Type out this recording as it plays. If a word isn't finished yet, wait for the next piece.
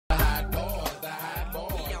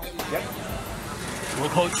Yep. Well,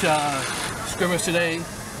 Coach, scrimmage today,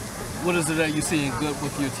 what is it that you're seeing good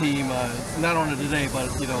with your team, not only today, but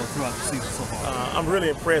throughout the season so far? I'm really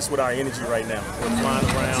impressed with our energy right now. We're flying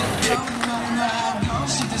around.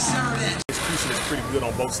 Execution is pretty good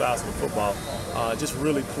on both sides of the football. Just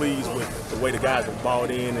really pleased with the way the guys have bought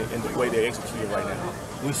in and the way they're executing right now.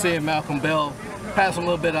 We're seeing Malcolm Bell pass a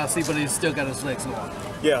little bit, I see, but he's still got his legs going.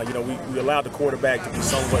 Yeah, we allowed the quarterback to be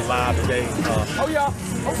somewhat live today. Oh yeah!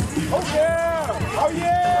 Oh yeah! Oh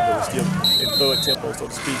yeah! Still in third tempo, so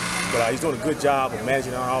to speak. But he's doing a good job of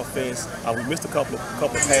managing our offense. We missed a couple of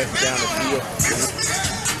passes down the field.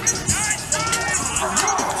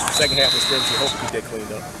 Second half of the scrimmage, we hope to keep that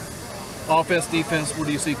cleaned up. Offense, defense, what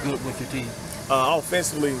do you see good with your team?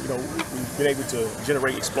 Offensively, we've been able to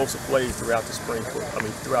generate explosive plays throughout the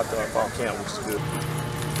throughout the fall camp, which is good.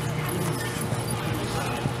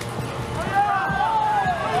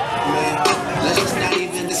 Let's just not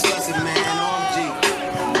even discuss it, man. OMG.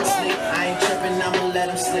 Sleep, I ain't tripping, I'ma let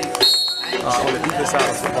him sleep. On the defense side of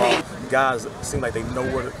the football, guys seem like they know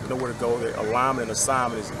where to go. Their alignment and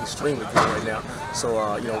assignment is extremely good right now. So,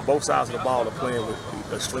 both sides of the ball are playing with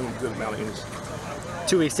an extremely good amount of energy.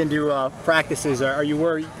 2 weeks into practices, are you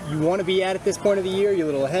where you want to be at this point of the year? You're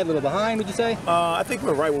a little ahead, a little behind, would you say? I think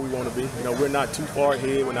we're right where we want to be. We're not too far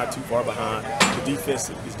ahead, we're not too far behind. The defense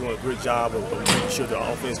is doing a great job of making sure the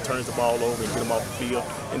offense turns the ball over and get them off the field.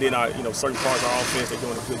 And then certain parts of our offense, they're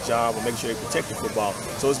doing a good job of making sure they protect the football.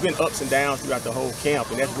 So it's been ups and downs throughout the whole camp,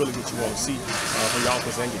 and that's really what you want to see from your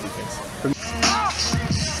offense and your defense.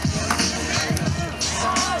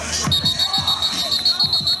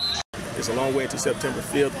 It's a long way to September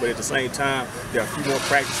 5th, but at the same time, there are a few more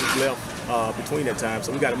practices left between that time.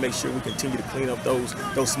 So we got to make sure we continue to clean up those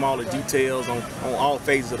smaller details on all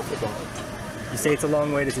phases of the football. You say it's a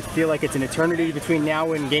long way. Does it feel like it's an eternity between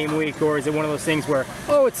now and game week, or is it one of those things where,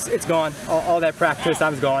 oh, it's gone, all that practice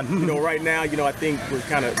time's gone? Right now, I think we're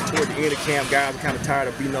kind of toward the end of camp. Guys are kind of tired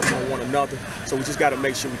of beating up on one another, so we just got to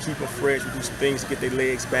make sure we keep them fresh. We do some things to get their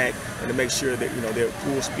legs back and to make sure that they're at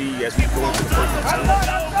full speed as we go into the first